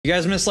You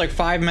guys missed like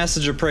 5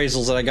 message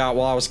appraisals that I got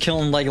while I was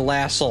killing like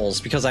assholes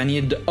because I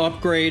needed to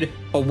upgrade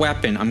a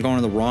weapon. I'm going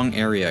to the wrong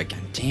area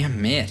again.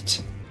 Damn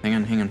it. Hang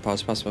on,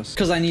 pause.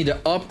 Because I need to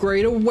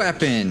upgrade a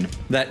weapon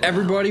that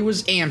everybody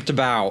was amped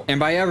about. And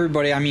by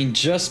everybody, I mean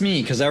just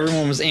me, because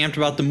everyone was amped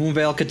about the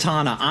Moonveil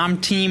Katana. I'm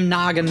Team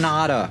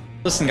Naginata.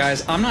 Listen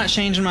guys, I'm not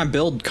changing my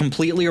build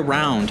completely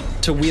around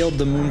to wield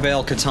the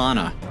Moonveil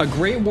Katana. A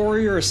great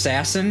warrior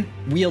assassin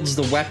wields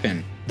the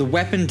weapon. The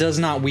weapon does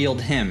not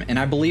wield him, and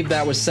I believe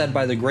that was said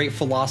by the great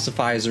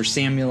philosophizer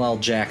Samuel L.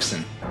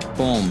 Jackson.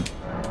 Boom.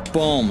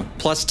 Boom.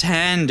 Plus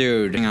 10,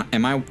 dude. Hang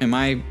on. Am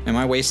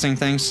I wasting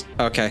things?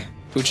 Okay.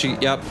 Uchi,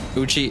 yep,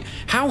 Uchi.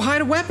 How high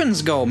do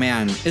weapons go,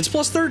 man? It's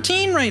plus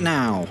 13 right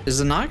now. Is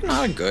the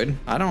Naginata good?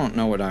 I don't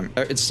know what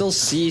it's still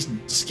C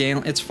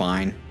scale. It's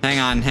fine. Hang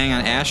on.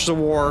 Ashes of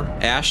War.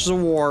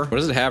 What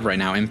does it have right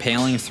now?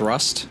 Impaling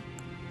Thrust?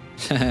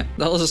 That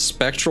was a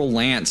spectral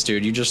lance,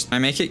 dude. I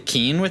make it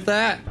keen with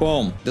that?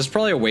 Boom. This is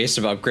probably a waste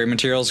of upgrade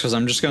materials because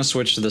I'm just gonna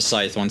switch to the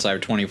scythe once I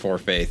have 24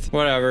 faith.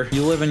 Whatever.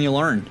 You live and you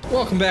learn.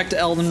 Welcome back to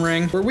Elden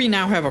Ring, where we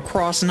now have a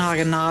cross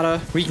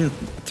Naginata. We can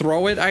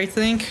throw it, I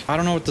think. I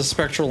don't know what the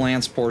spectral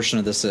lance portion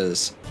of this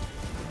is.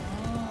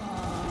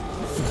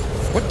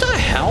 What the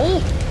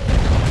hell?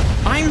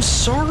 I'm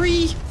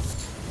sorry?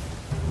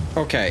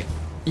 Okay.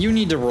 You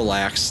need to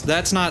relax.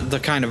 That's not the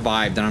kind of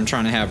vibe that I'm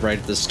trying to have right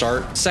at the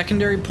start.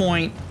 Secondary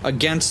point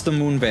against the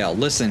Moonveil.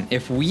 Listen,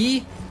 if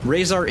we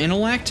raise our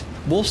intellect,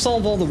 we'll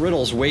solve all the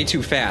riddles way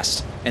too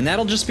fast. And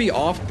that'll just be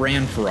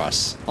off-brand for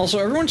us. Also,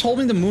 everyone told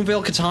me the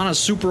Moonveil Katana is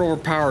super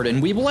overpowered,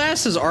 and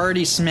Weeblass is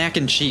already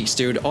smacking cheeks,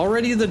 dude.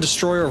 Already the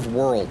destroyer of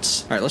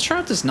worlds. All right, let's try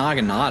out this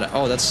Naginata.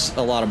 Oh, that's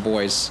a lot of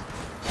boys.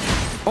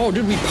 Oh,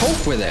 dude, we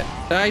poke with it.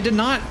 I did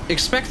not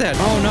expect that.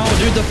 Oh, no,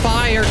 dude, the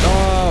fire.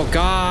 Oh,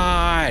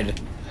 God.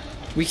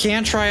 We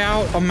can't try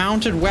out a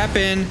mounted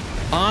weapon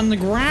on the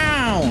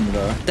ground.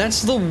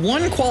 That's the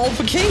one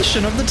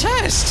qualification of the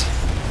test.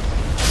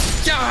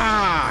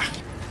 Yeah.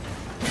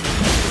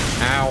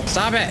 Ow.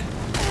 Stop it.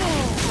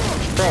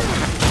 Bro.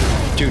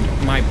 Dude,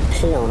 my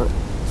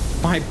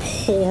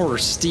poor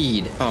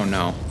steed. Oh,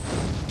 no.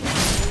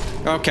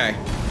 Okay.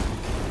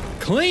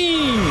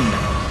 Clean.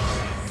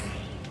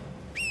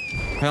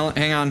 Well,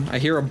 hang on. I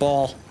hear a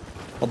ball.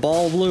 A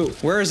ball of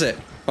loot. Where is it?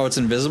 Oh, it's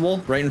invisible?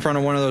 Right in front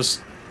of one of those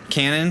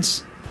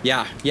cannons?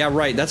 Yeah,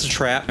 right, that's a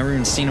trap. Never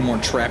even seen a more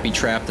trappy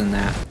trap than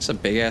that. It's a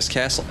big ass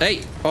castle.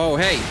 Hey! Oh,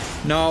 hey!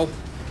 No.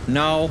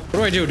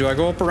 What do? Do I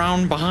go up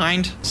around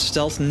behind?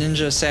 Stealth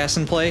ninja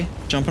assassin play?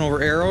 Jumping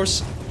over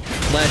arrows?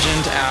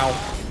 Legend,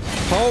 ow.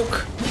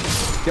 Poke!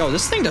 Yo,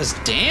 this thing does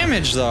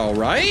damage though,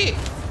 right?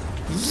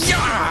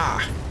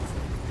 Yeah!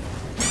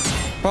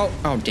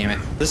 Oh, damn it.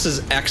 This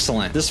is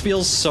excellent. This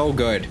feels so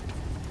good.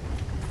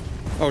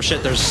 Oh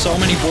shit, there's so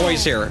many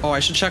boys here. Oh,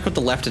 I should check what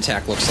the left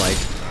attack looks like.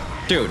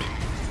 Dude,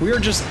 we are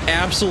just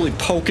absolutely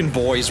poking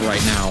boys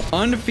right now.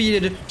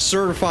 Undefeated,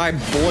 certified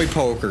boy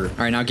poker. All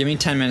right, now give me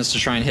 10 minutes to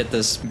try and hit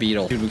this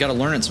beetle. Dude, we gotta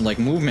learn some like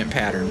movement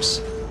patterns.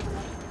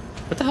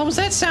 What the hell was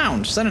that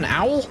sound? Is that an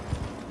owl?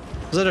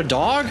 Was that a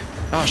dog?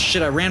 Oh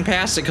shit, I ran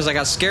past it because I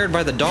got scared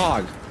by the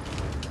dog.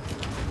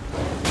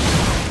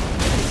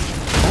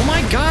 Oh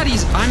my God,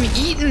 I'm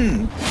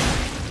eaten.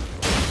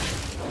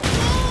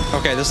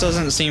 Okay, this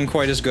doesn't seem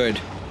quite as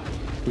good.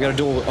 We gotta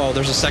duel. Oh,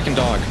 there's a second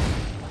dog.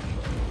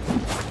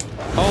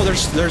 Oh,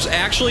 there's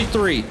actually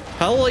 3.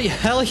 Hell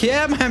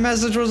yeah, my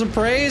message was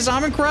appraised.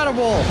 I'm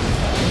incredible.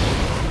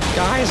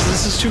 Guys,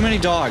 this is too many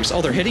dogs.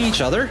 Oh, they're hitting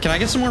each other? Can I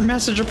get some more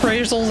message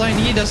appraisals? I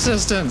need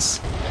assistance.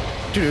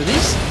 Dude,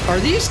 are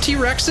these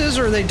T-Rexes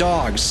or are they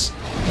dogs?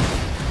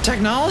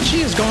 Technology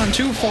has gone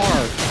too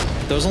far.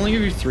 Those only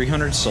give you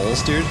 300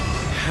 souls, dude.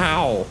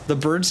 How? The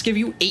birds give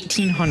you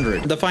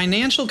 1,800. The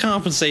financial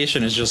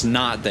compensation is just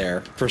not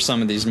there for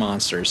some of these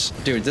monsters.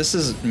 Dude, this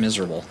is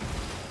miserable.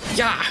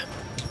 Yeah.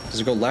 Does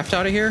it go left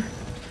out of here?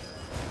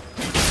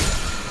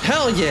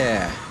 Hell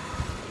yeah!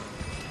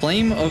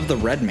 Flame of the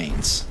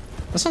Redmanes.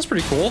 That sounds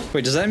pretty cool.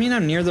 Wait, does that mean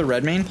I'm near the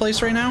Redmane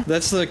place right now?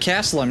 That's the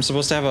castle I'm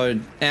supposed to have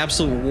an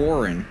absolute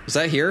war in. Is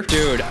that here?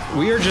 Dude,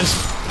 we are just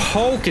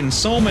poking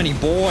so many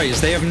boys.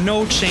 They have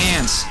no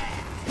chance.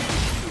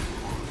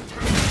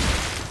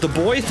 The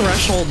boy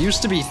threshold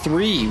used to be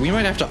 3. We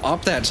might have to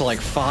up that to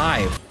like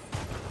 5.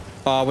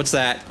 What's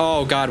that?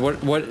 Oh God,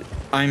 what?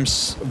 I'm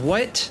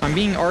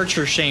being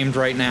archer shamed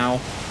right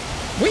now.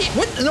 Wait,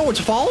 what? No, it's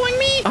following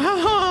me?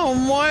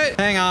 Oh, what?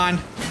 Hang on.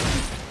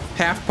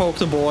 Half poke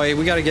the boy.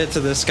 We gotta get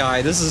to this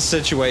guy. This is a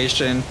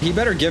situation. He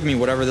better give me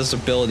whatever this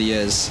ability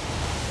is.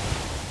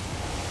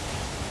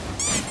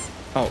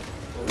 Oh.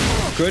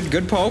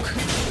 Good poke.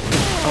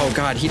 Oh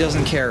God, he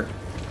doesn't care.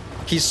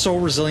 He's so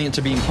resilient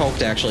to being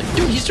poked, actually.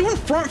 Dude, he's doing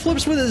front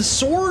flips with his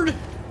sword?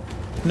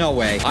 No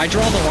way. I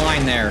draw the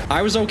line there.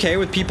 I was okay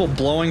with people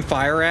blowing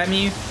fire at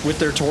me with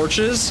their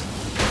torches.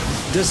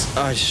 This,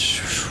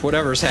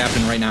 whatever's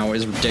happening right now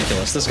is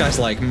ridiculous. This guy's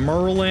like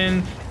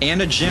Merlin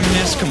and a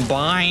gymnast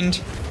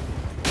combined.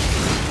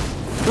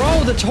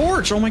 Bro, the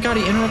torch! Oh my God,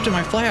 he interrupted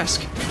my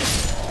flask.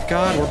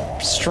 God, we're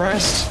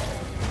stressed.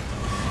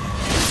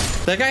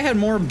 That guy had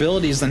more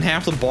abilities than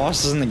half the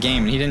bosses in the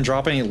game, and he didn't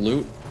drop any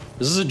loot.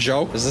 This is a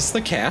joke. Is this the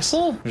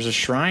castle? There's a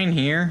shrine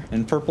here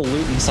and purple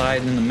loot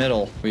inside in the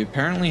middle. We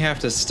apparently have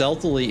to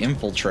stealthily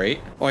infiltrate.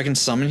 Oh, I can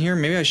summon here?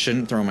 Maybe I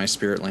shouldn't throw my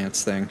spirit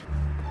lance thing.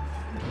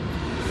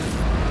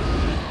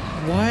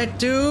 What,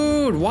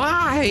 dude?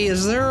 Why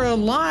is there a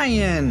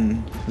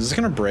lion? Is this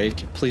gonna break?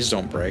 Please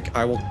don't break.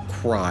 I will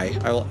cry.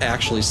 I will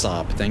actually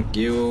sob. Thank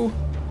you.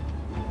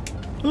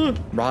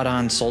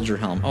 Rod-on soldier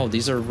helm. Oh,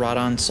 these are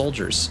Rod-on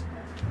soldiers.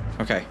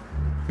 Okay.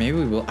 Maybe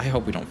we will. I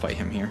hope we don't fight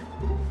him here.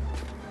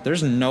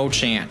 There's no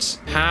chance.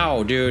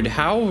 How, dude?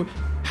 How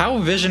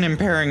vision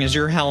impairing is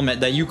your helmet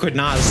that you could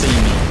not see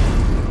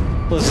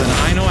me? Listen,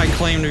 I know I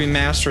claim to be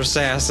Master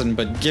Assassin,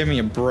 but give me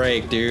a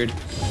break, dude.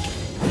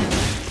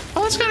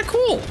 Oh, that's kind of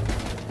cool.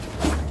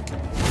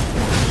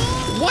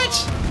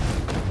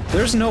 What?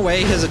 There's no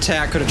way his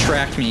attack could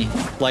attract me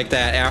like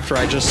that after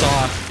I just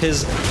saw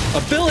his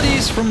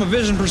abilities from a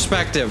vision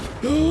perspective.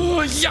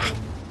 Yeah.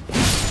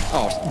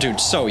 Oh, dude,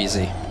 so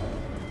easy.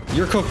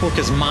 Your cookbook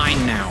is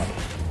mine now.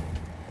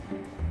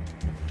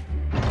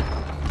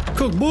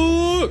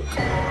 Cookbook!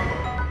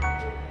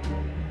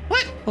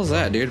 What? What's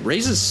that, dude?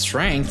 Raises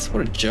strength?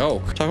 What a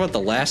joke. Talk about the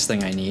last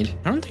thing I need.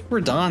 I don't think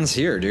Radon's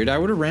here, dude. I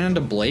would have ran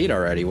into Blade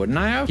already, wouldn't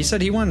I have? He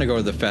said he wanted to go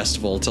to the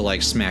festival to,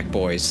 like, smack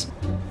boys.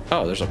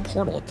 Oh, there's a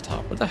portal at the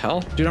top. What the hell?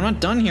 Dude, I'm not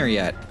done here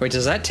yet. Wait,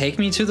 does that take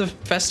me to the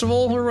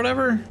festival or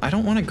whatever? I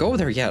don't want to go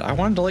there yet. I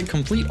wanted to, like,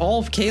 complete all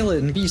of Caelid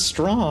and be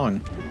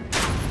strong.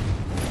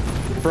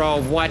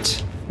 Bro,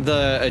 what?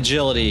 The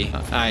agility.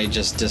 I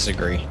just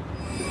disagree.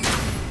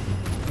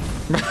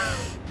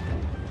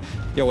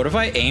 Yo, what if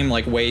I aim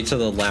like way to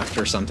the left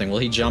or something? Will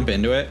he jump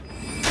into it?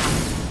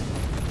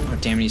 Oh,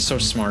 damn it, he's so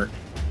smart.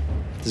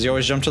 Does he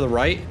always jump to the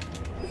right?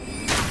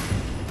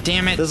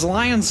 Damn it, this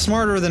lion's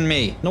smarter than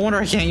me. No wonder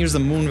I can't use the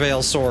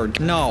Moonveil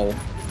sword. No.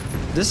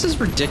 This is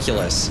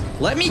ridiculous.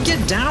 Let me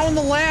get down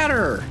the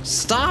ladder.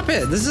 Stop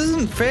it. This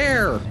isn't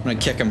fair. I'm gonna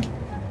kick him.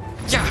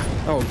 Yeah.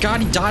 Oh,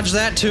 God, he dodged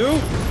that too?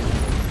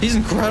 He's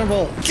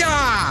incredible.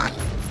 God.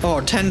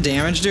 Oh, 10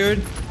 damage,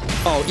 dude.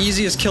 Oh,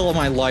 easiest kill of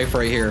my life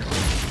right here.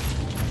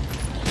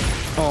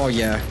 Oh,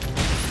 yeah.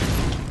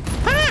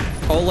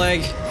 Ah!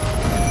 Oleg,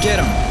 get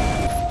him.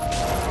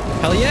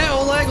 Hell yeah,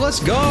 Oleg, let's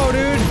go,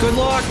 dude. Good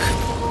luck.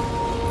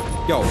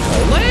 Yo,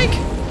 Oleg?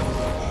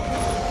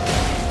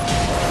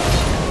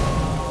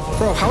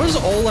 Bro, how is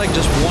Oleg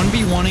just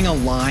 1v1ing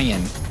a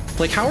lion?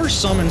 Like, how are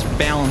summons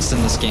balanced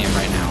in this game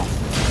right now?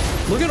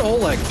 Look at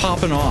Oleg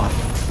popping off.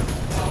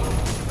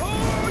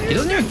 He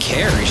doesn't even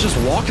care. He's just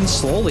walking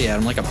slowly at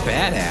him like a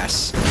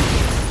badass.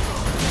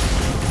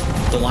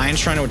 The lion's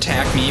trying to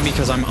attack me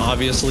because I'm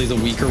obviously the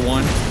weaker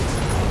one.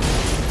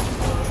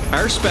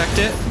 I respect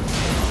it,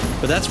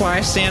 but that's why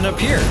I stand up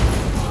here.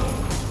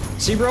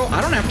 See, bro, I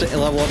don't have to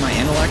level up my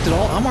intellect at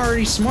all. I'm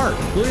already smart.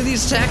 Look at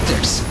these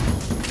tactics.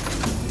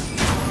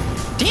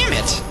 Damn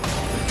it!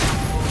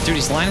 Dude,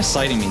 he's line of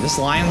sighting me. This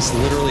lion's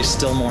literally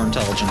still more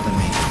intelligent than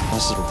me.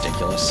 This is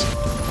ridiculous.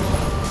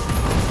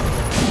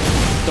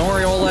 Don't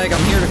worry, Oleg,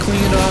 I'm here to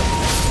clean it up.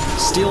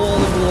 Steal all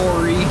the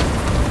glory.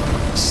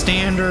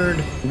 Standard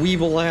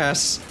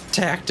weeble-ass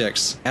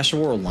tactics. Ash of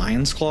War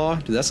Lion's Claw?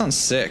 Dude, that sounds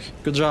sick.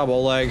 Good job,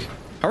 Oleg.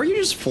 How are you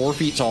just 4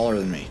 feet taller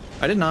than me?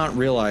 I did not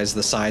realize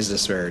the size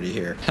disparity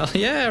here. Hell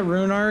yeah,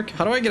 Rune Arc.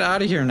 How do I get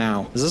out of here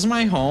now? Is this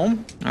my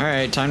home?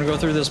 Alright, time to go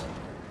through this.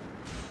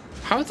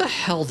 How the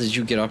hell did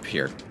you get up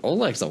here?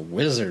 Oleg's a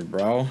wizard,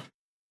 bro.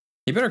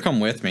 He better come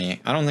with me.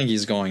 I don't think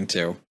he's going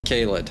to.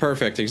 Caelid.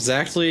 Perfect.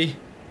 Exactly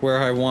where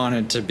I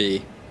wanted to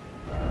be.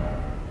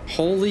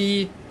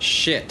 Holy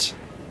shit.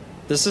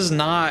 This is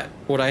not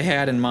what I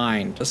had in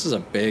mind. This is a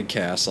big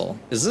castle.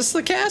 Is this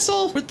the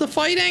castle with the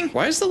fighting?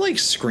 Why is the like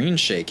screen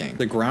shaking?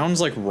 The ground's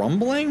like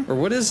rumbling? Or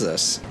what is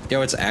this?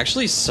 Yo, it's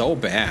actually so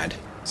bad.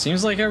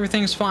 Seems like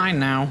everything's fine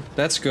now.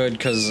 That's good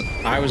because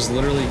I was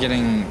literally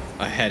getting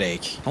a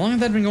headache. How long had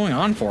that been going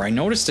on for? I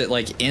noticed it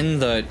like in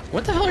the...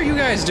 What the hell are you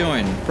guys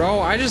doing? Bro,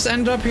 I just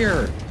ended up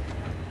here.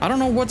 I don't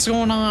know what's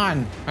going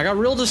on. I got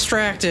real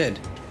distracted.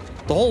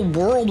 The whole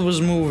world was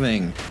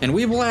moving. And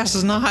Weeblass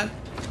is not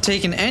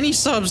taking any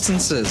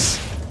substances.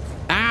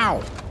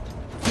 Ow.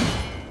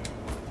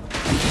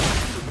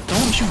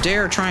 Don't you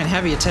dare try and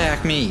heavy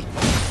attack me.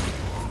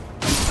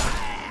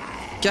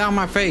 Get out of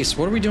my face.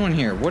 What are we doing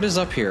here? What is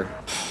up here?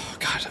 Oh,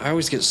 God, I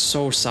always get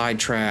so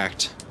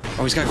sidetracked.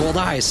 Oh, he's got gold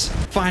eyes.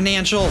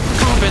 Financial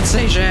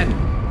compensation.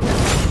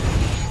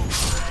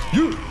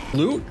 You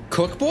loot?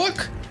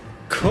 Cookbook?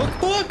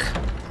 Cookbook?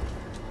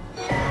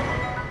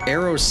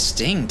 Arrows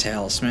sting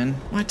talisman.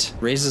 What?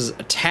 Raises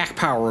attack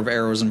power of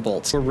arrows and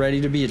bolts. We're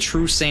ready to be a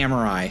true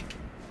samurai.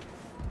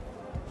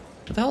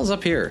 What the hell is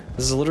up here?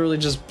 This is literally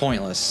just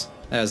pointless.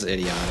 That is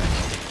idiotic.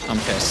 I'm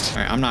pissed.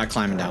 All right, I'm not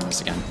climbing down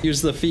this again.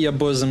 Use the Fia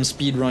Bosom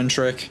speedrun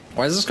trick.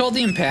 Why is this called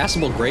the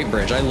Impassable Great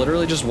Bridge? I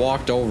literally just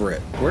walked over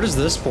it. Where does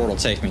this portal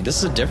take me? This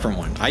is a different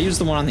one. I used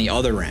the one on the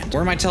other end.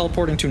 Where am I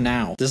teleporting to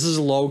now? This is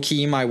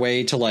low-key my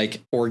way to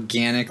like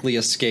organically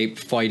escape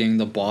fighting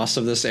the boss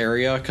of this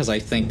area, because I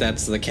think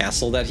that's the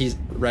castle that he's...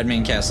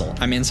 Redmane Castle.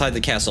 I'm inside the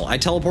castle. I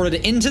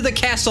teleported into the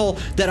castle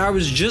that I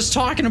was just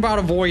talking about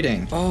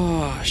avoiding.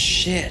 Oh,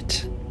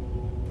 shit.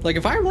 Like,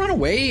 if I run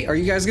away, are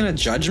you guys gonna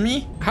judge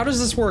me? How does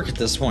this work at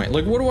this point?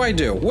 Like, what do I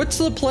do? What's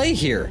the play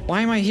here? Why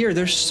am I here?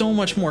 There's so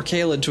much more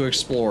Caelid to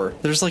explore.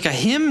 There's like a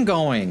hymn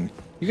going.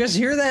 You guys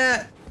hear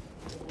that?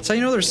 That's how you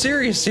know they're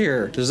serious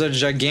here. There's a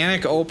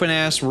gigantic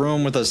open-ass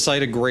room with a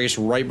site of grace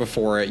right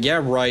before it.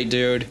 Yeah, right,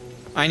 dude.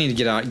 I need to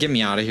get out. Get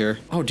me out of here.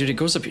 Oh, dude, it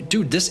goes up here.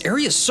 Dude, this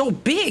area is so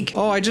big.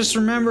 Oh, I just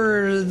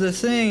remember the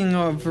thing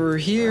over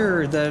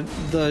here, that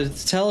the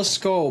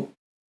telescope.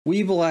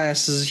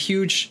 Weeblass is a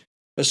huge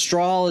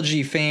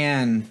astrology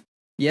fan.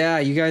 Yeah,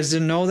 you guys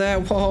didn't know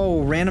that?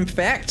 Whoa, random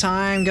fact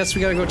time. Guess we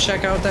gotta go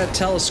check out that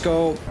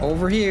telescope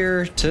over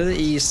here to the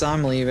east.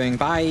 I'm leaving.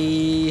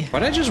 Bye.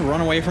 Why'd I just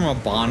run away from a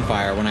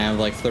bonfire when I have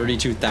like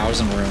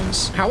 32,000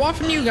 runes? How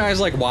often do you guys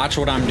like watch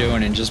what I'm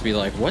doing and just be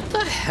like, what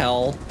the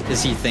hell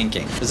is he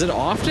thinking? Is it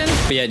often?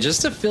 But yeah,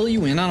 just to fill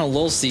you in on a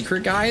little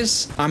secret,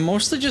 guys, I'm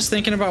mostly just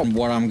thinking about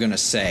what I'm gonna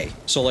say.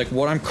 So like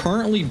what I'm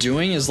currently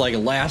doing is like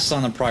last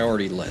on the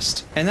priority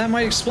list. And that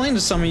might explain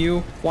to some of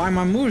you why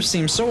my moves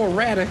seem so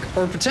erratic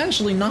or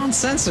potentially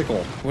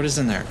nonsensical. What is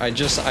in there?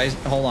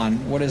 Hold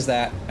on. What is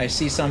that? I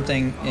see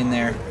something in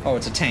there. Oh,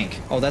 it's a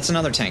tank. Oh, that's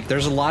another tank.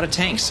 There's a lot of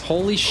tanks.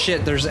 Holy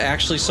shit, there's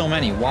actually so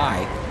many.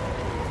 Why?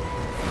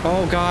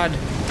 Oh god.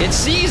 It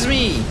sees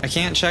me! I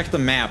can't check the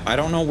map. I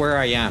don't know where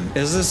I am.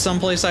 Is this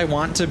someplace I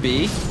want to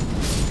be?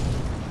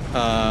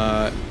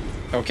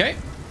 Okay.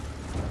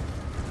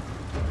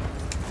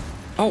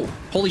 Oh,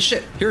 holy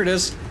shit. Here it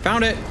is.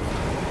 Found it.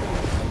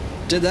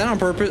 Did that on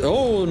purpose.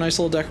 Oh, nice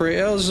little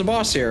decorate. Oh, there's a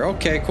boss here.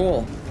 Okay,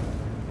 cool.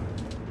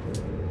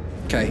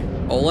 Okay,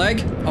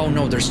 Oleg? Oh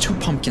no, there's two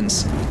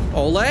pumpkins.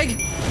 Oleg?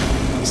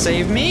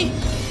 Save me?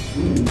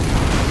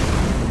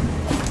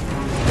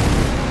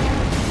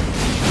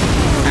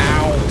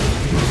 Ow.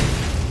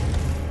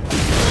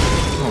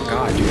 Oh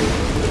god, dude.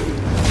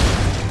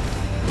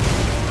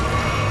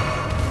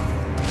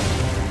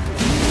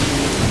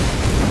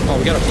 Oh,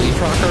 we got a bleed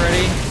proc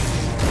already?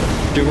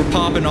 Dude, we're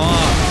popping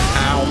off.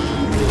 Ow.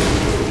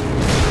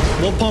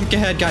 Little pumpkin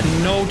head got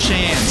no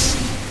chance.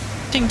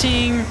 Ting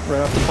ting. Right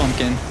off the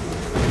pumpkin.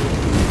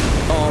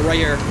 Oh, right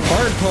here.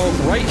 Hard poke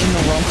right in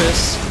the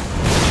rumpus.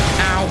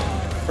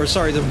 Ow. Or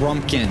sorry, the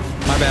rumpkin.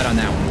 My bad on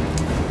that one.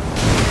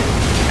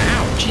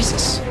 Ow,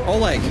 Jesus.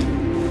 Oleg.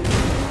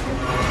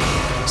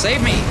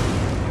 Save me.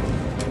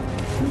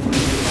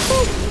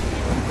 Woo.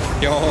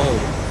 Yo,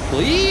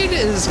 bleed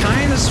is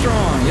kind of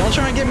strong. Y'all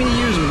trying to get me to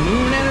use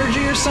moon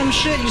energy or some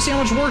shit? You see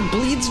how much work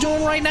bleed's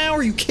doing right now?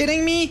 Are you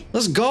kidding me?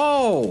 Let's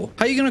go.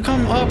 How you gonna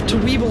come up to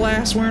Weeble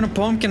ass wearing a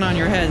pumpkin on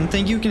your head and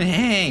think you can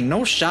hang?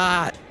 No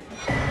shot.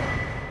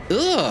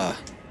 Ugh.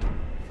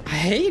 I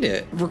hate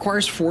it. It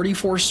requires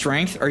 44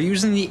 strength. Are you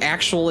using the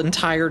actual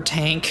entire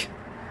tank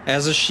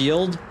as a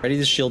shield? Ready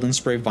to shield and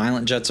spray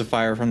violent jets of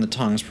fire from the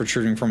tongues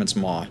protruding from its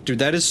maw. Dude,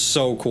 that is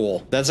so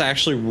cool. That's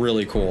actually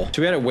really cool.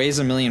 Too bad it weighs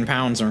 1,000,000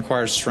 pounds and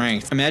requires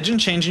strength. Imagine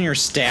changing your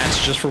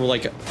stats just for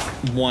like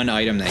one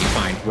item that you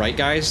find. Right,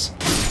 guys?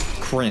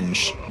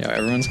 Cringe. Yeah,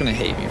 everyone's gonna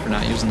hate me for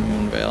not using the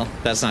moon veil.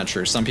 That's not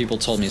true. Some people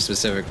told me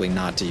specifically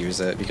not to use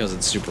it because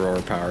it's super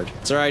overpowered.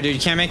 It's alright, dude. You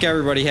can't make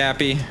everybody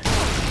happy.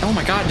 Oh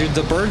my god, dude,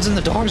 the birds and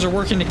the dogs are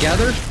working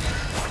together?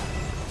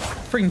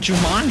 Freaking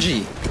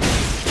Jumanji.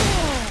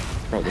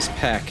 Bro, this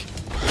peck.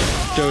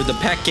 Dude, the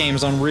peck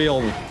game's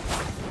unreal.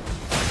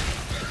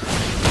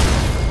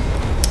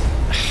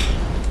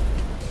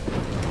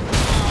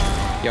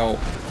 Yo.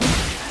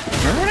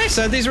 Remember when I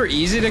said these were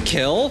easy to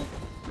kill?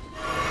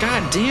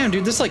 God damn,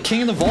 dude, this is like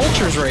King of the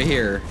Vultures right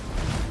here.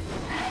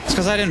 It's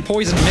because I didn't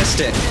poison mist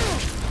it.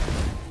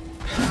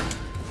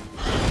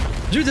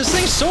 Dude, this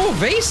thing's so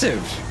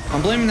evasive.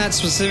 I'm blaming that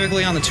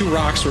specifically on the two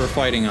rocks we were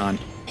fighting on.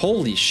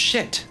 Holy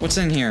shit. What's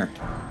in here?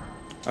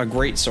 A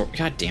great sword.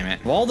 God damn it.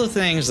 Of all the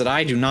things that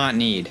I do not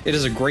need, it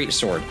is a great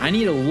sword. I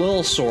need a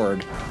little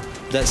sword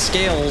that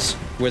scales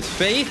with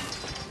faith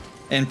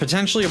and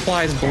potentially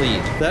applies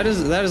bleed. That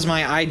is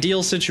my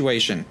ideal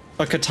situation.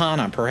 A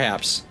katana,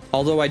 perhaps.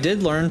 Although I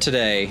did learn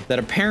today that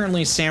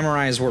apparently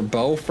samurais were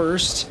bow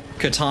first,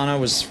 katana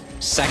was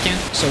second.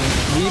 So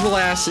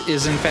Weeblass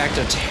is in fact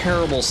a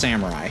terrible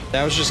samurai.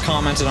 That was just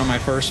commented on my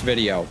first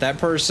video. That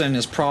person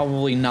is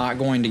probably not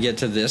going to get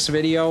to this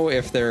video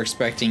if they're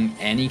expecting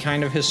any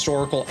kind of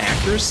historical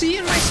accuracy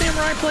in my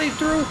samurai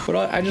playthrough.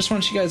 But I just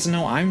want you guys to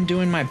know I'm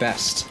doing my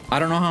best. I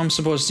don't know how I'm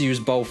supposed to use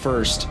bow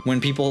first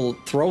when people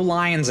throw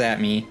lions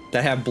at me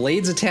that have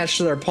blades attached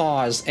to their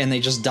paws and they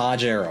just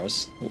dodge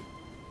arrows.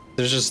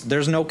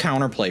 There's no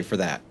counterplay for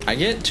that. I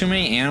get too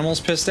many animals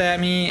pissed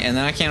at me and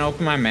then I can't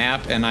open my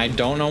map and I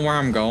don't know where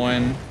I'm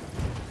going.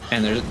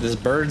 And there's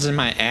birds in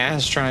my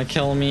ass trying to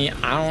kill me.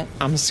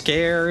 I'm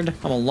scared.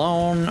 I'm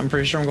alone. I'm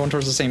pretty sure I'm going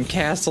towards the same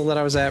castle that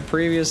I was at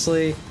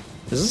previously.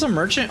 Is this a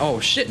merchant? Oh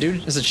shit,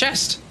 dude, it's a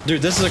chest.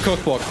 Dude, this is a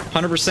cookbook,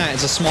 100%.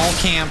 It's a small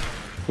camp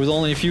with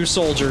only a few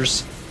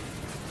soldiers.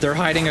 They're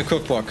hiding a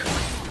cookbook.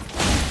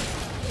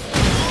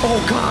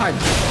 Oh god.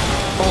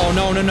 Oh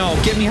no, no, no,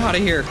 get me out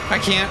of here. I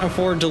can't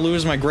afford to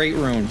lose my great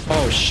rune.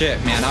 Oh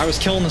shit, man, I was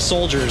killing the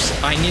soldiers.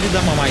 I needed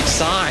them on my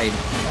side.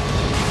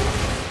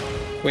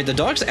 Wait, the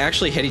dogs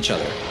actually hit each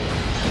other.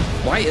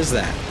 Why is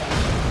that?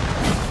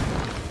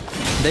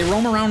 They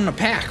roam around in a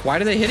pack. Why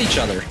do they hit each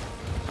other?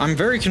 I'm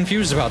very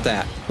confused about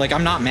that. Like,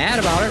 I'm not mad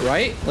about it,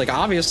 right? Like,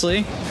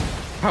 obviously.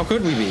 How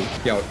could we be?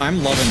 Yo,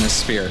 I'm loving this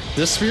spear.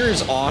 This spear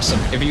is awesome.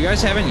 If you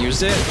guys haven't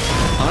used it,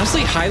 honestly,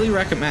 highly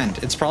recommend.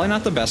 It's probably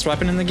not the best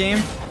weapon in the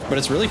game, but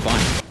it's really fun.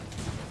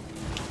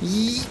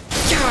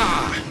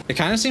 Yeah! It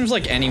kind of seems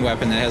like any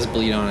weapon that has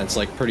bleed on it's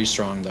like pretty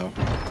strong, though.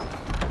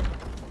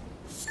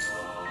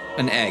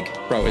 An egg.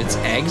 Bro, it's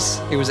eggs?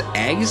 It was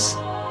eggs?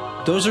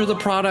 Those are the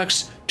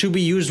products to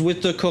be used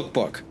with the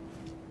cookbook.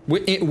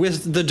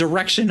 With the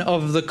direction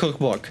of the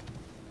cookbook.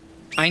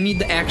 I need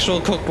the actual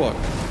cookbook.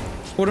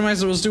 What am I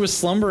supposed to do with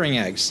slumbering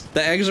eggs?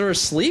 The eggs are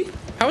asleep?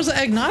 How is the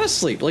egg not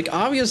asleep? Like,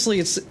 obviously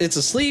it's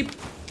asleep.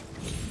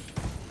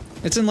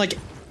 It's in, like,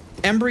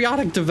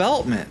 embryonic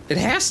development. It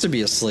has to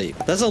be asleep.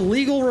 That's a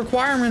legal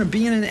requirement of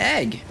being an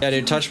egg. Yeah,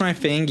 dude, touch my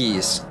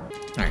fingies.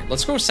 All right,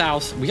 let's go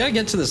south. We gotta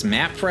get to this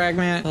map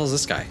fragment. What the hell is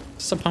this guy?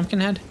 Is this a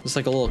pumpkin head? It's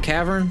like a little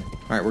cavern.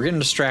 All right, we're getting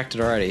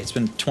distracted already. It's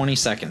been 20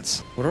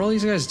 seconds. What are all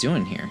these guys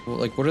doing here?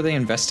 Like, what are they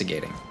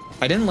investigating?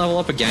 I didn't level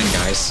up again,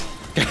 guys.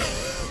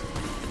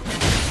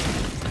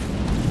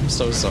 I'm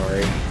so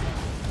sorry.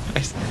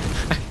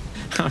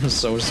 I'm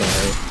so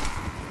sorry.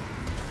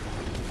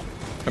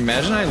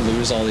 Imagine I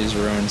lose all these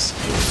runes.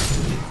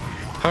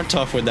 How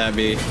tough would that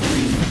be?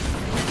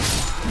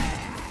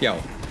 Yo,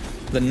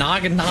 the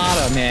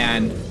Naginata,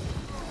 man.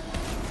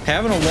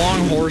 Having a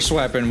long horse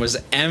weapon was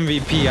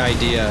MVP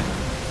idea.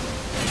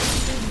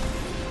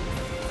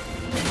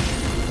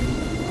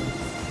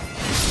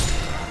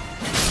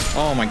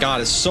 Oh my god,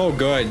 it's so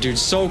good, dude,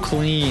 so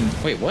clean.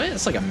 Wait, what?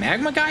 It's like a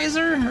magma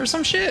geyser or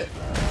some shit?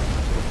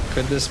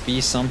 Could this be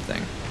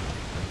something?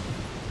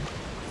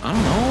 I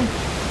don't know.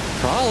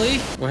 Probably.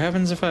 What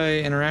happens if I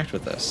interact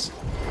with this?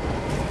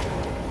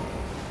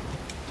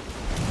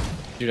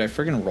 Dude, I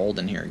friggin' rolled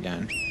in here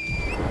again.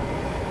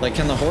 Like,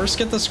 can the horse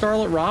get the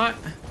scarlet rot?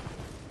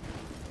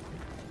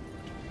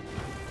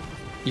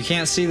 You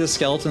can't see the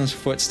skeleton's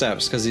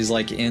footsteps because he's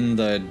like in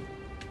the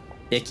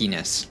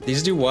ickiness.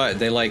 These do what?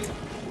 They like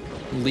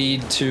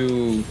lead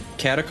to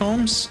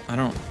catacombs? I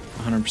don't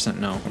 100%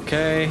 know.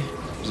 Okay.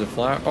 There's a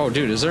flower. Oh,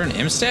 dude, is there an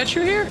imp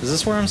statue here? Is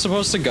this where I'm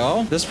supposed to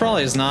go? This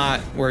probably is not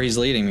where he's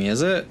leading me,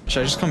 is it?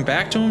 Should I just come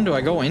back to him? Do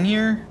I go in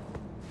here?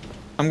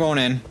 I'm going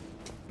in.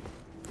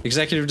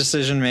 Executive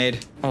decision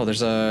made. Oh,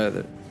 there's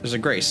a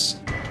grace.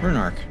 Rune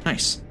arc.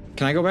 Nice.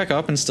 Can I go back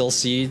up and still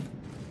see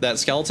that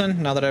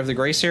skeleton now that I have the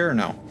grace here or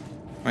no?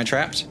 Am I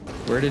trapped?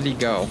 Where did he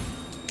go?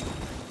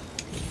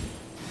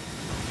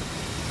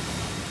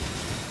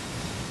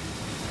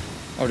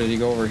 Oh, did he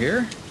go over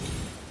here?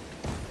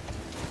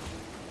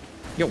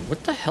 Yo,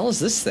 what the hell is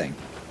this thing?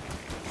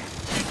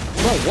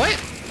 Bro, what?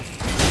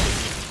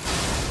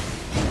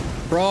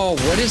 Bro,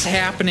 what is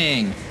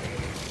happening?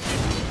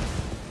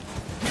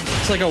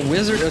 It's like a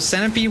wizard, a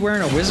centipede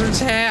wearing a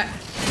wizard's hat?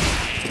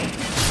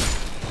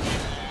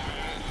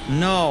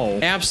 No,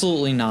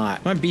 absolutely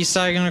not. My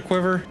B-side gonna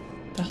quiver?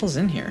 What the hell's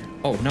in here?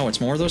 Oh, no, it's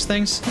more of those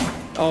things?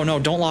 Oh, no,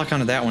 don't lock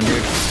onto that one,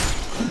 dude.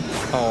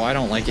 Oh, I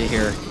don't like it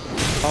here.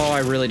 Oh, I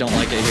really don't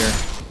like it here.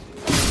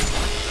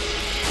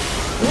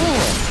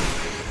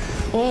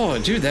 Oh,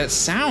 dude, that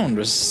sound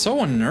was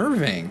so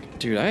unnerving.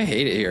 Dude, I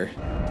hate it here.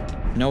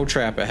 No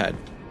trap ahead.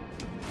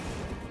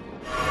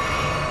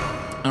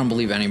 I don't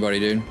believe anybody,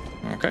 dude.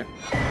 Okay.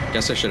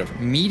 Guess I should have.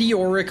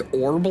 Meteoric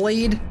ore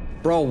blade?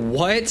 Bro,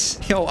 what?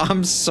 Yo,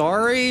 I'm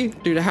sorry.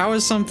 Dude, how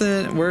is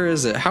something... Where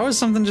is it? How is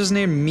something just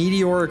named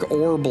Meteoric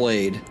ore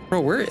blade?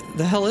 Bro, where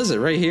the hell is it?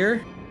 Right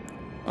here?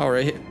 Oh,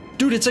 right here.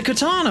 Dude, it's a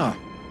katana.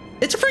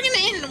 It's a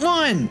freaking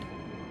one.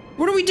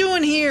 What are we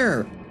doing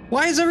here?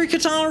 Why does every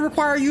katana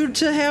require you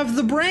to have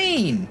the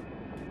brain?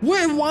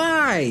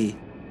 Why?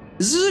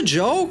 Is this a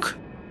joke?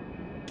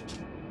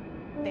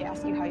 They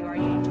ask you how you are,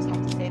 you just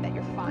have to say that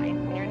you're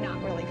fine when you're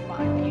not really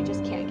fine, but you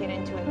just can't get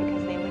into it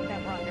because they would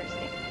never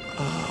understand.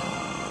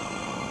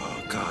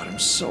 Oh god, I'm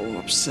so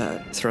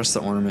upset. Thrust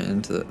the armament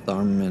into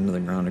the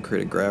ground to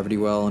create a gravity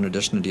well. In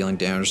addition to dealing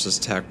damage, this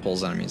attack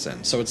pulls enemies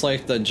in. So it's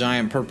like the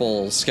giant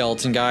purple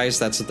skeleton guys.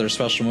 That's their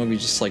special move. He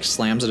just like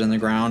slams it in the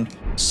ground,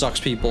 sucks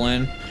people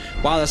in.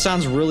 Wow, that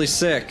sounds really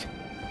sick.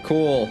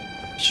 Cool.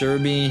 Sure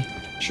would be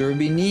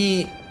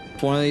neat.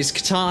 If one of these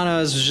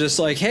katanas is just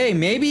like, hey,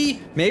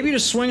 maybe to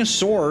swing a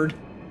sword,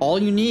 all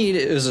you need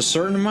is a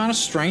certain amount of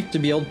strength to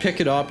be able to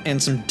pick it up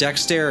and some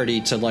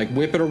dexterity to like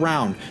whip it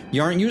around.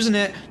 You aren't using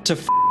it to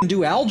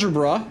do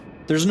algebra.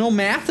 There's no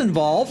math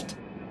involved.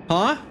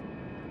 Huh?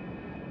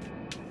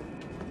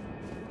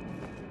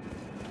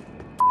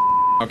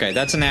 Okay,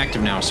 that's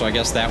inactive now, so I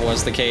guess that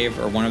was the cave,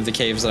 or one of the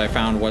caves that I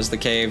found was the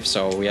cave.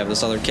 So we have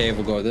this other cave,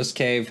 we'll go to this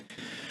cave.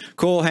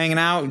 Cool, hanging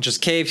out,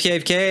 just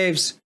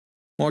caves.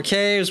 More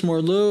caves,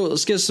 more loot,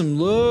 let's get some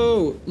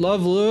loot.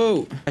 Love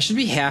loot. I should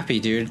be happy,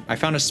 dude. I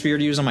found a spear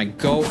to use on my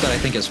goat that I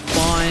think is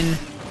fun.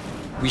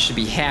 We should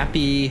be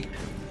happy.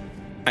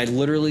 I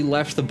literally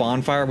left the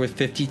bonfire with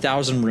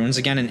 50,000 runes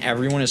again, and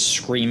everyone is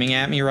screaming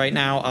at me right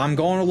now. I'm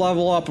going to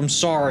level up, I'm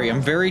sorry.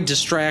 I'm very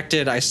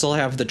distracted. I still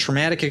have the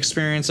traumatic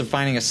experience of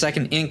finding a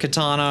second int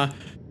katana.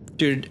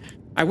 Dude,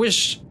 I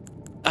wish...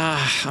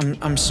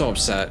 I'm so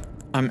upset.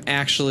 I'm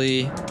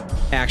actually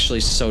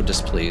so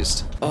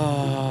displeased.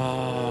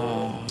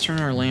 Oh, let's turn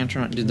our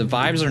lantern on. Dude, the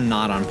vibes are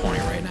not on point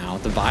right now.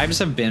 The vibes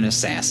have been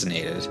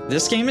assassinated.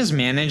 This game is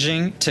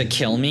managing to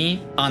kill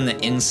me on the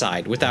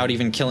inside without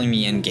even killing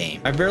me in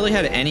game. I've barely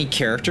had any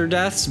character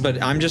deaths,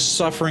 but I'm just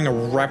suffering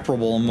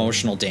irreparable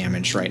emotional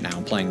damage right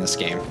now playing this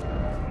game.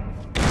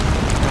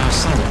 Ah,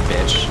 son of a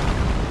bitch.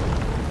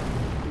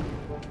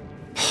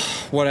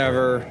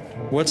 Whatever.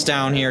 What's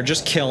down here?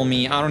 Just kill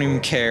me. I don't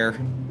even care.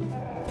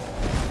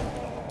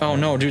 Oh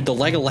no, dude, the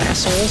Lego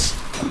assholes?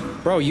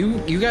 Bro,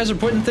 you guys are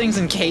putting things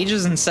in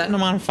cages and setting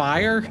them on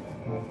fire?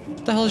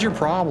 What the hell is your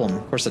problem?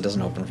 Of course it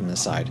doesn't open from this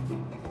side.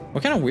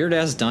 What kind of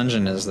weird-ass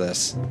dungeon is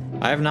this?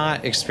 I have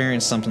not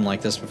experienced something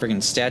like this with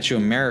freaking Statue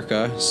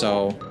America,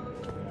 so...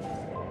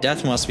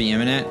 Death must be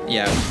imminent.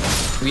 Yeah,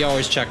 we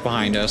always check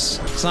behind us.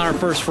 It's not our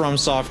first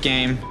FromSoft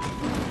game.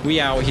 We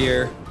out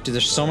here. Dude,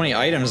 there's so many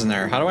items in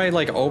there. How do I,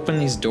 like, open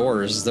these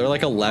doors? Is there,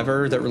 like, a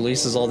lever that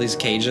releases all these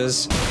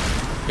cages?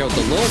 Yo,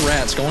 the little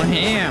rat's going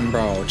ham,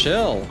 bro.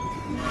 Chill.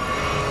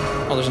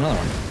 Oh, there's another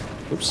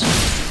one. Oops.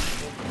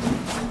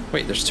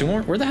 Wait, there's two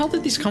more? Where the hell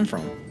did these come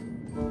from?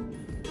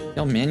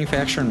 Y'all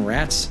manufacturing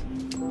rats?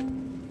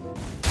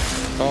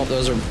 Oh,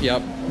 those are...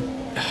 Yep.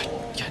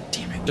 God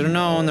damn it. Should've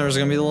known there was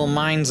gonna be little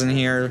mines in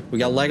here. We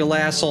got Lego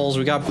assholes.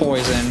 We got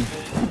poison.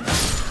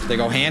 They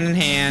go hand in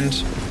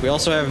hand. We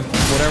also have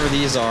whatever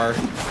these are.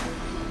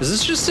 Is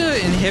this just to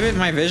inhibit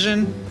my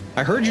vision?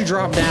 I heard you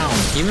drop down,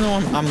 even though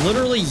I'm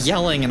literally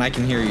yelling and I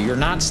can hear you. You're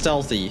not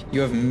stealthy.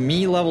 You have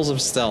me levels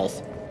of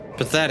stealth.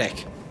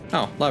 Pathetic.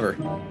 Oh, lever.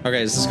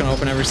 Okay, is this gonna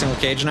open every single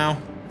cage now?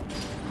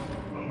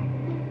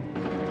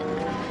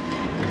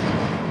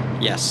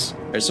 Yes.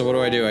 Alright, so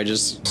what do? I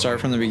just start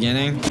from the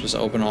beginning? Just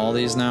open all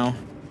these now?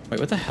 Wait,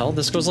 what the hell?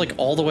 This goes like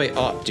all the way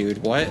up,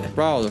 dude. What?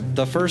 Bro,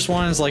 the first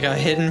one is like a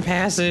hidden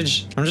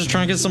passage. I'm just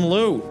trying to get some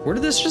loot. Where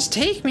did this just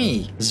take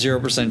me?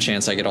 0%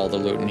 chance I get all the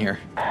loot in here.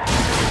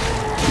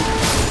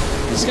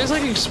 These guys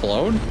like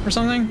explode or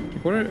something?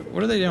 What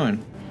are they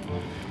doing?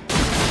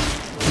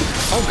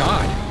 Oh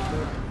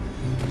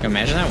god.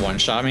 Imagine that one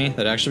shot me.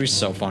 That'd actually be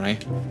so funny.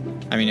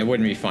 I mean, it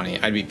wouldn't be funny.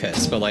 I'd be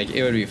pissed, but like,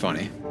 it would be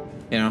funny.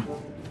 You know?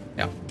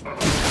 Yeah.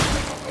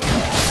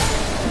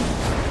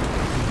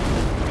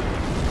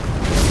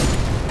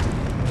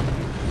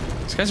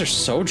 These guys are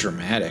so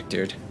dramatic,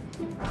 dude.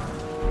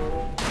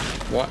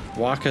 What?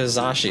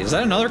 Wakazashi. Is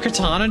that another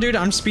katana, dude?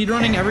 I'm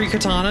speedrunning every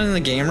katana in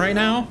the game right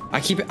now. I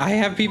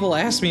have people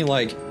ask me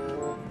like,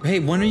 hey,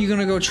 when are you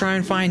gonna go try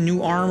and find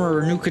new armor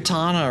or new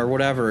katana or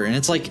whatever? And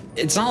it's like,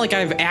 it's not like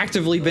I've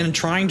actively been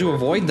trying to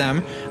avoid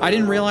them. I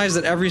didn't realize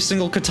that every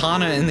single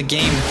katana in the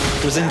game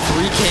was in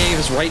 3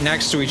 caves right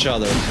next to each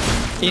other.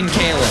 In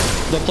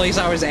Caelid, the place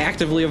I was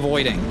actively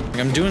avoiding. Like,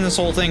 I'm doing this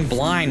whole thing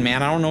blind,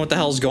 man. I don't know what the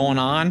hell's going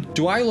on.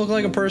 Do I look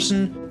like a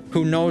person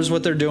who knows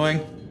what they're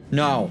doing?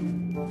 No.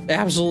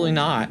 Absolutely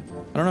not.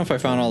 I don't know if I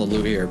found all the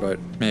loot here, but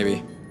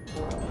maybe.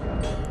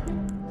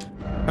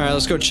 Alright,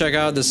 let's go check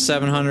out this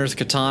 700th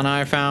katana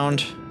I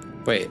found.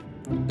 Wait,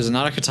 is it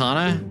not a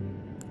katana?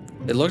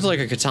 It looked like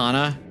a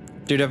katana.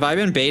 Dude, have I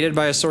been baited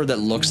by a sword that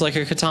looks like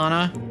a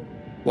katana?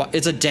 What?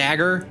 It's a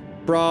dagger?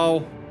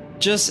 Bro,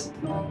 just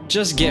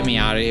get me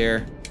out of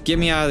here. Get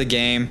me out of the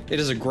game. It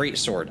is a great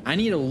sword. I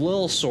need a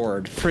little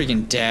sword.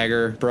 Freaking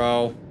dagger,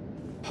 bro.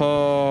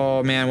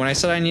 Oh, man, when I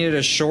said I needed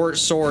a short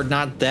sword,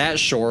 not that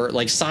short,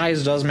 like,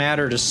 size does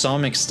matter to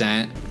some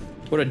extent.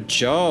 What a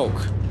joke.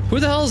 Who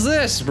the hell is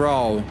this,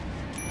 bro?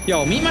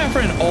 Yo, meet my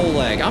friend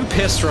Oleg. I'm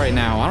pissed right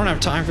now. I don't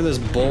have time for this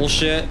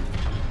bullshit.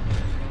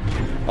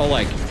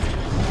 Oleg,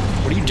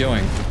 what are you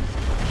doing?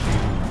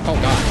 Oh,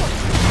 God.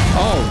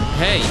 Oh,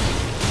 hey.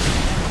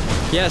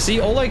 Yeah, see,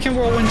 Oleg can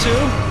whirlwind too.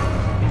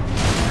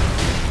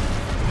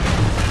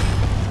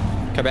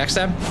 Can I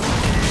backstab?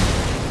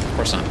 Of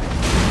course not.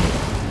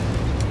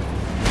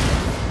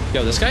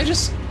 Yo, this guy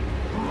just...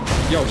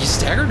 Yo, he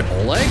staggered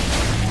Oleg?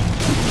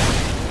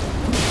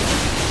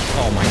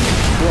 Oh my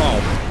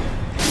god,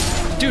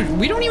 bro. Dude,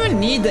 we don't even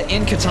need the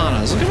int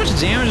katanas. Look how much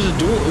damage the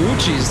dual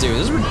uchis do.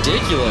 This is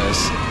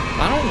ridiculous.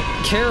 I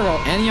don't care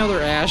about any other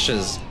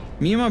ashes.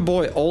 Me and my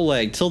boy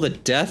Oleg till the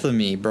death of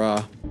me,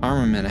 bruh.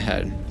 Armament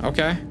ahead.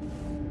 Okay.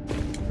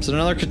 Is it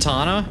another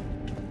katana?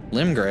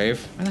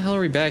 Limgrave. Why the hell are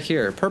we back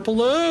here? Purple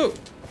loot!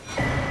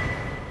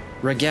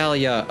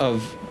 Regalia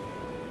of...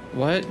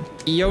 What?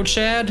 Eo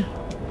Chad?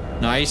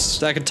 Nice. Is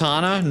that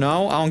katana?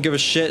 No, I don't give a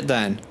shit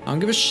then. I don't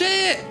give a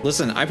shit.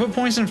 Listen, I put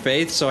points in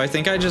faith, so I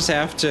think I just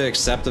have to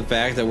accept the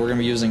fact that we're gonna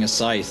be using a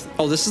scythe.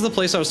 Oh, this is the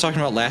place I was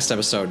talking about last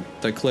episode.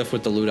 The cliff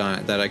with the loot on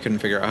it that I couldn't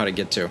figure out how to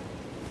get to.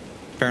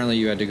 Apparently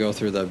you had to go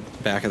through the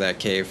back of that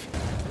cave.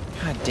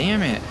 God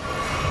damn it.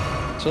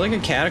 Is there like a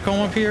catacomb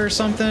up here or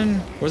something?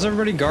 Where's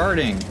everybody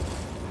guarding?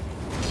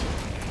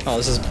 Oh,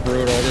 this is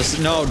brutal.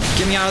 No,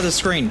 get me out of the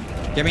screen.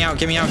 Get me out,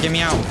 get me out, get me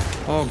out.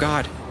 Oh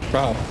god.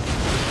 Bro.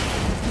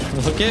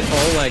 Look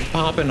at Oleg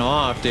popping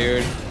off,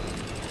 dude.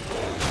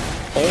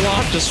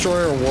 Olaf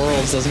Destroyer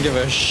Worlds doesn't give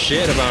a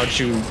shit about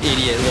you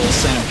idiot little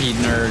centipede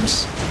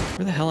nerds.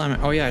 Where the hell am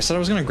I? Oh yeah, I said I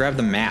was gonna grab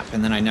the map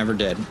and then I never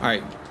did.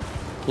 Alright.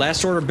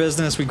 Last order of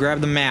business, we grabbed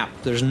the map.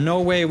 There's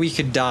no way we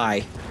could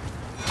die.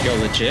 Yo,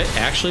 legit,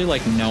 actually,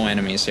 like, no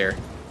enemies here.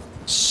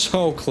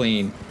 So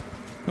clean.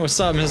 What's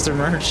up, Mr.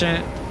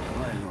 Merchant?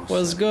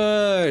 What's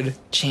good?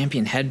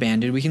 Champion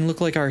headband, dude. We can look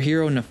like our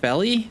hero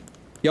Nefeli.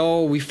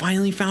 Yo, we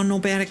finally found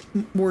Nomadic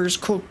Warriors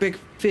Cookbook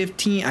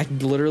 15. I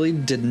literally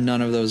did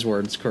none of those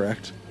words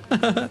correct.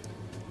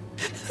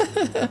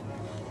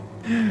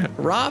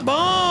 Raw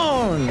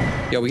bone!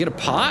 Yo, we get a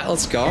pot?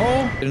 Let's go.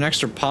 Get an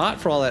extra pot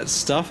for all that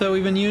stuff that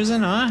we've been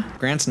using, huh?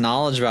 Grants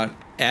knowledge about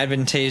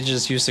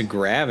advantageous use of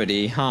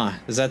gravity, huh?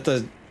 Is that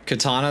the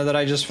katana that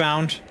I just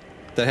found?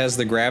 That has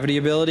the gravity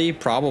ability?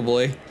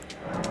 Probably.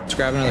 Let's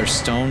grab another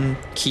stone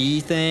key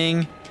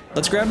thing.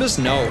 Let's grab this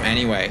note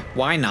anyway.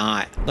 Why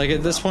not? Like,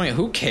 at this point,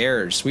 who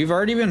cares? We've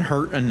already been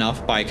hurt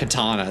enough by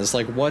katanas.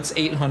 Like, what's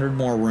 800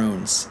 more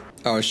runes?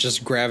 Oh, it's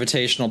just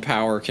gravitational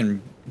power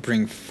can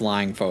bring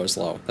flying foes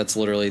low. That's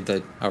literally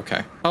the...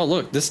 Okay. Oh,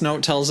 look, this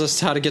note tells us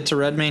how to get to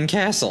Redmane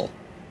Castle.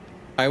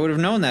 I would have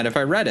known that if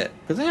I read it.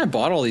 Good thing I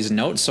bought all these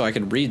notes so I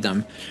could read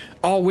them.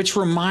 Oh, which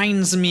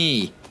reminds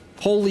me.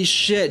 Holy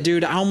shit,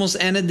 dude. I almost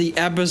ended the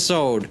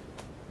episode.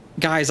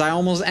 Guys, I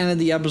almost ended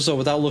the episode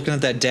without looking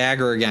at that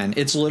dagger again.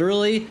 It's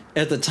literally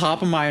at the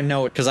top of my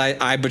note because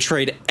I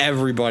betrayed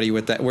everybody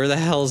with that. Where the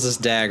hell is this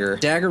dagger?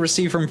 Dagger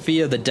received from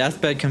Fia, the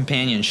deathbed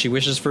companion. She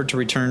wishes for it to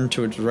return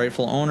to its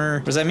rightful owner.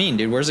 What does that mean,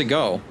 dude? Where's it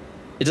go?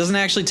 It doesn't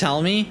actually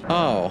tell me?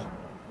 Oh.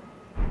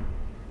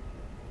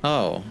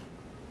 Oh.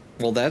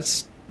 Well,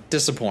 that's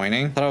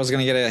disappointing. Thought I was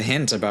gonna get a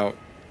hint about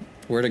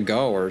where to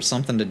go or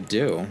something to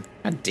do.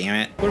 God damn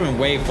it. Would have been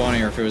way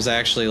funnier if it was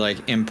actually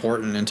like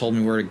important and told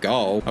me where to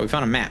go. Oh, we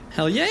found a map.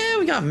 Hell yeah,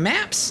 we got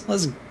maps.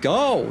 Let's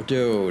go,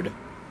 dude.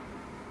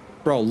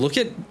 Bro, look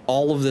at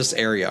all of this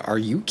area. Are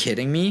you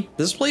kidding me?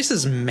 This place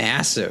is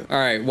massive. All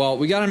right, well,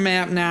 we got a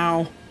map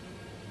now.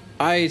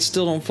 I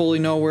still don't fully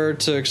know where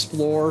to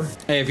explore.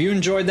 Hey, if you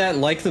enjoyed that,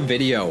 like the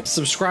video.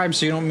 Subscribe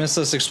so you don't miss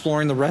us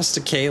exploring the rest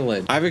of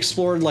Caelid. I've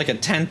explored like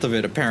 1/10 of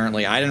it,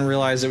 apparently. I didn't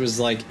realize it was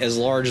like as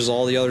large as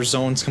all the other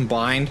zones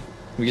combined.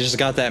 We just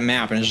got that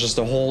map and it's just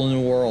a whole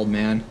new world,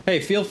 man. Hey,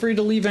 feel free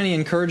to leave any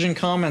encouraging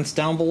comments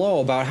down below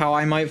about how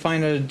I might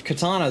find a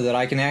katana that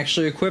I can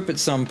actually equip at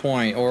some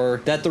point,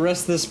 or that the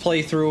rest of this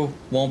playthrough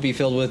won't be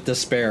filled with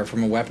despair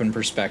from a weapon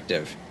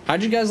perspective.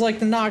 How'd you guys like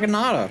the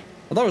Naginata?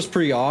 I thought it was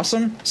pretty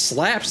awesome.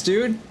 Slaps,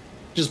 dude.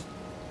 Just,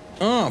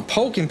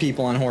 poking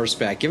people on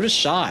horseback. Give it a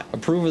shot.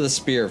 Approve of the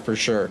spear, for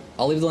sure.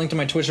 I'll leave the link to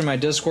my Twitch and my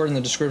Discord in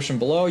the description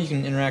below. You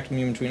can interact with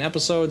me in between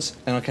episodes,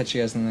 and I'll catch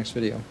you guys in the next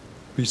video.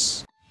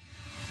 Peace.